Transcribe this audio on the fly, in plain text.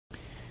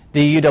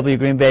The UW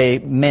Green Bay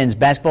men's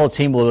basketball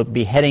team will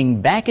be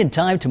heading back in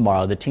time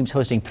tomorrow. The team's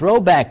hosting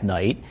Throwback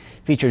Night,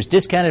 features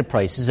discounted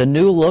prices, a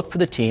new look for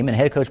the team, and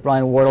head coach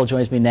Brian Wardle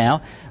joins me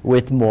now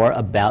with more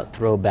about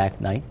Throwback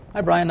Night.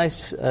 Hi, Brian.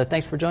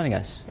 Thanks for joining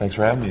us. Thanks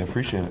for having me. I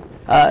appreciate it.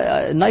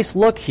 A nice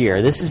look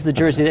here. This is the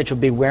jersey that you'll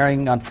be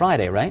wearing on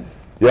Friday, right?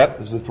 Yep,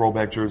 this is a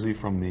throwback jersey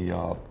from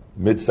the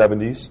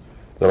mid-'70s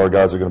that our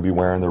guys are going to be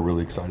wearing. They're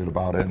really excited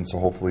about it, and so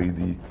hopefully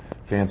the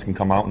fans can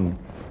come out and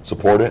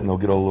support it, and they'll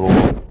get a little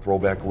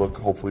throwback look,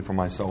 hopefully from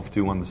myself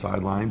too, on the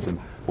sidelines, and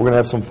we're going to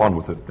have some fun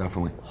with it,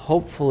 definitely.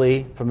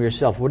 Hopefully from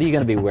yourself. What are you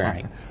going to be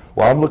wearing?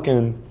 Well, I'm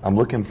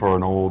looking for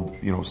an old,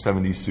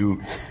 70s suit,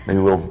 maybe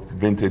a little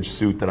vintage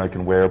suit that I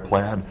can wear,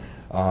 plaid.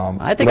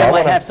 I think I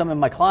might have some in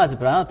my closet,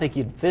 but I don't think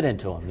you'd fit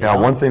into them. Yeah,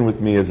 one thing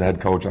with me as a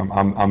head coach,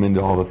 I'm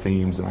into all the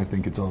themes, and I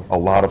think it's a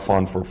lot of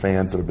fun for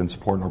fans that have been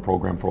supporting our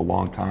program for a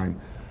long time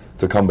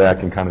to come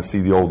back and kind of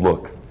see the old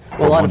look.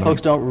 Well, a lot of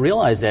folks don't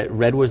realize that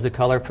red was the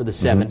color for the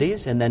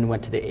 70s and then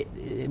went to the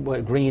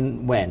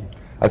green when?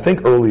 I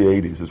think early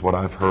 80s is what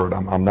I've heard.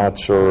 I'm not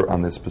sure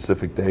on this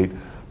specific date,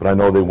 but I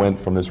know they went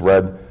from this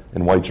red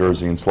and white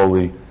jersey and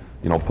slowly,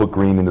 put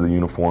green into the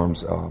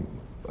uniforms a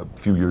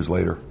few years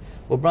later.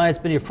 Well, Brian, it's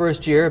been your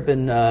first year.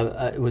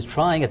 It was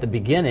trying at the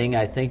beginning,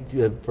 I think,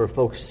 for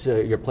folks,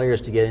 your players,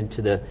 to get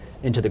into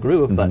the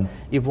groove. But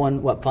you've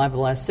won 5 of the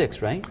last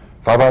 6, right?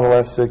 5 out of the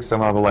last 6,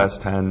 7 out of the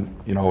last 10.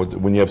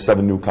 When you have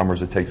 7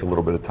 newcomers, it takes a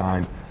little bit of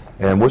time.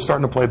 And we're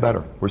starting to play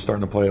better. We're starting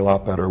to play a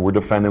lot better. We're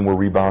defending, we're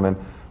rebounding,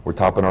 we're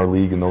topping our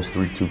league in those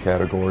two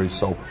categories.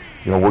 So,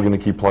 we're going to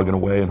keep plugging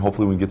away, and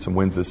hopefully we can get some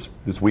wins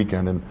this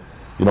weekend. And,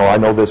 I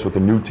know this with a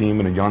new team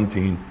and a young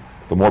team,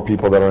 the more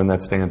people that are in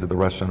that stands at the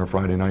Rest Center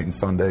Friday night and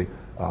Sunday,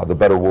 the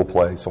better we'll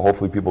play. So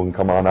hopefully people can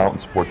come on out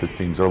and support this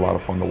team. They're a lot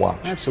of fun to watch.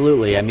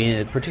 Absolutely. I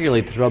mean,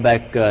 particularly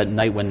Throwback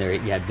Night when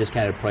you have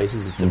discounted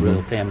prices. It's a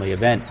real family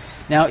event.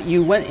 Now,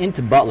 you went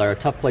into Butler, a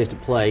tough place to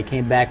play,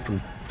 came back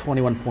from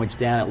 21 points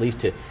down at least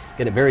to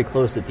get it very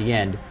close at the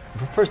end.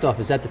 First off,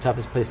 is that the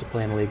toughest place to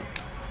play in the league?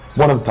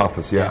 One of the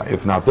toughest, yeah.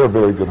 If not, they're a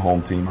very good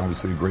home team.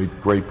 Obviously, a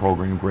great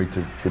program, great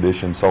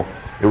tradition. So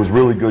it was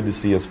really good to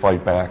see us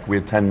fight back. We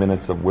had 10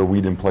 minutes of where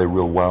we didn't play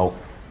real well,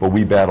 but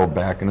we battled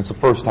back. And it's the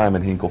first time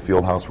at Hinkle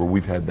Fieldhouse where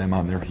we've had them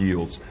on their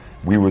heels.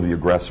 We were the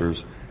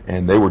aggressors,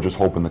 and they were just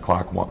hoping the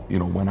clock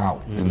went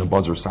out and the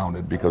buzzer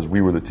sounded, because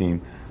we were the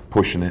team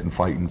pushing it and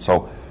fighting.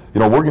 So,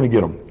 we're going to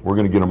get them. We're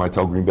going to get them. I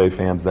tell Green Bay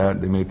fans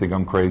that. They may think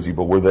I'm crazy,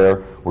 but we're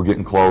there. We're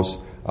getting close,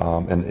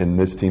 and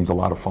this team's a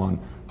lot of fun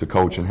to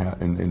coach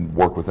and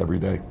work with every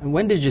day. And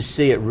when did you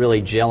see it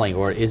really gelling,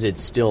 or is it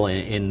still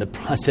in the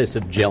process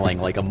of gelling,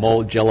 like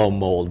a Jell-O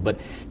mold? But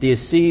do you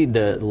see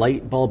the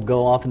light bulb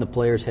go off in the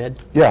player's head?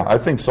 Yeah, I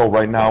think so.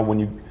 Right now, when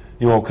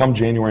you come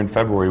January and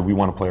February, we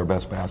want to play our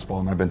best basketball,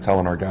 and I've been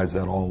telling our guys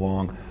that all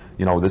along.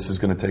 This is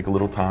going to take a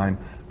little time,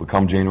 but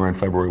come January and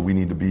February, we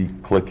need to be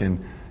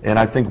clicking. And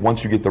I think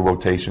once you get the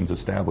rotations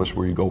established,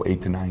 where you go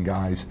 8 to 9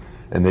 guys,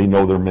 and they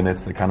know their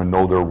minutes, they kind of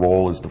know their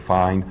role is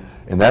defined.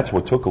 And that's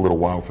what took a little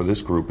while for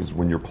this group, is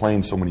when you're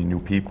playing so many new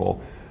people,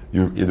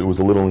 it was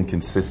a little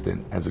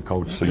inconsistent as a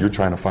coach. So you're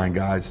trying to find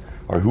guys,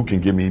 all right, who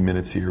can give me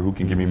minutes here, who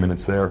can give me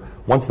minutes there.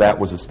 Once that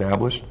was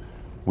established,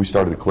 we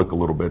started to click a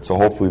little bit. So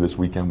hopefully this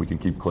weekend we can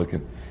keep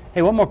clicking.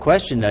 Hey, one more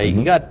question.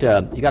 You got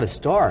a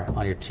star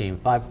on your team,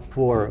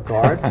 5'4"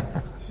 guard.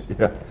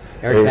 Yeah.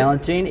 Eric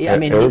Valentine. Yeah,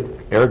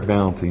 Eric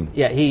Valentine.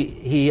 Yeah,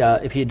 he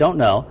if you don't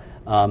know,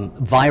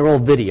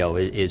 viral video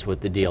is what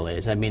the deal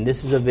is. I mean,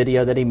 this is a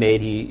video that he made.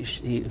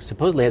 He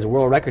supposedly has a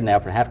world record now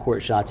for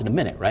half-court shots in a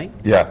minute, right?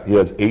 Yeah, he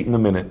has 8 in a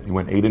minute. He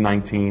went 8 of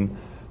 19.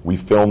 We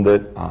filmed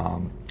it.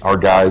 Our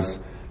guys,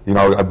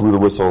 I blew the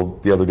whistle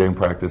the other day in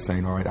practice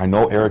saying, all right, I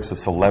know Eric's a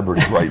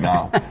celebrity right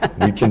now.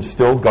 We can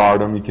still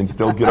guard him. You can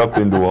still get up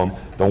into him.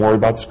 Don't worry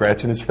about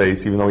scratching his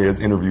face, even though he has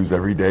interviews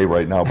every day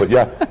right now. But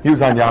yeah, he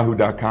was on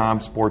Yahoo.com,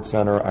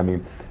 SportsCenter. I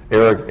mean,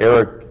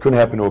 Eric couldn't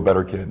happen to a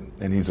better kid,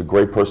 and he's a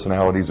great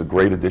personality. He's a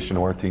great addition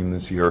to our team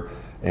this year,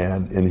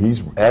 and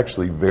he's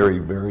actually very,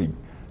 very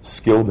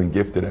skilled and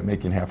gifted at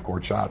making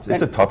half-court shots.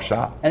 It's a tough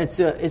shot. And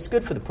it's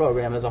good for the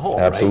program as a whole,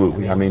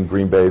 Absolutely. Right? I mean,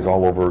 Green Bay's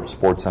all over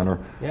SportsCenter,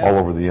 all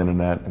over the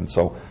internet, and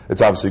so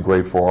it's obviously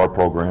great for our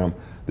program,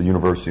 the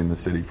university, and the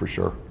city for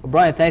sure. Well,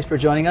 Brian, thanks for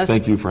joining us.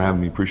 Thank you for having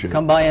me. Appreciate it.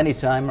 Come by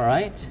anytime, all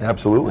right?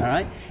 Absolutely. All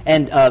right.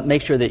 And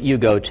make sure that you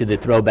go to the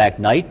Throwback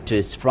Night.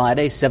 It's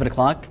Friday, 7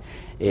 o'clock.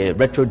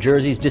 Retro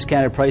jerseys,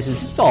 discounted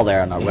prices, it's all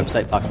there on our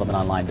website,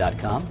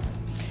 fox11online.com.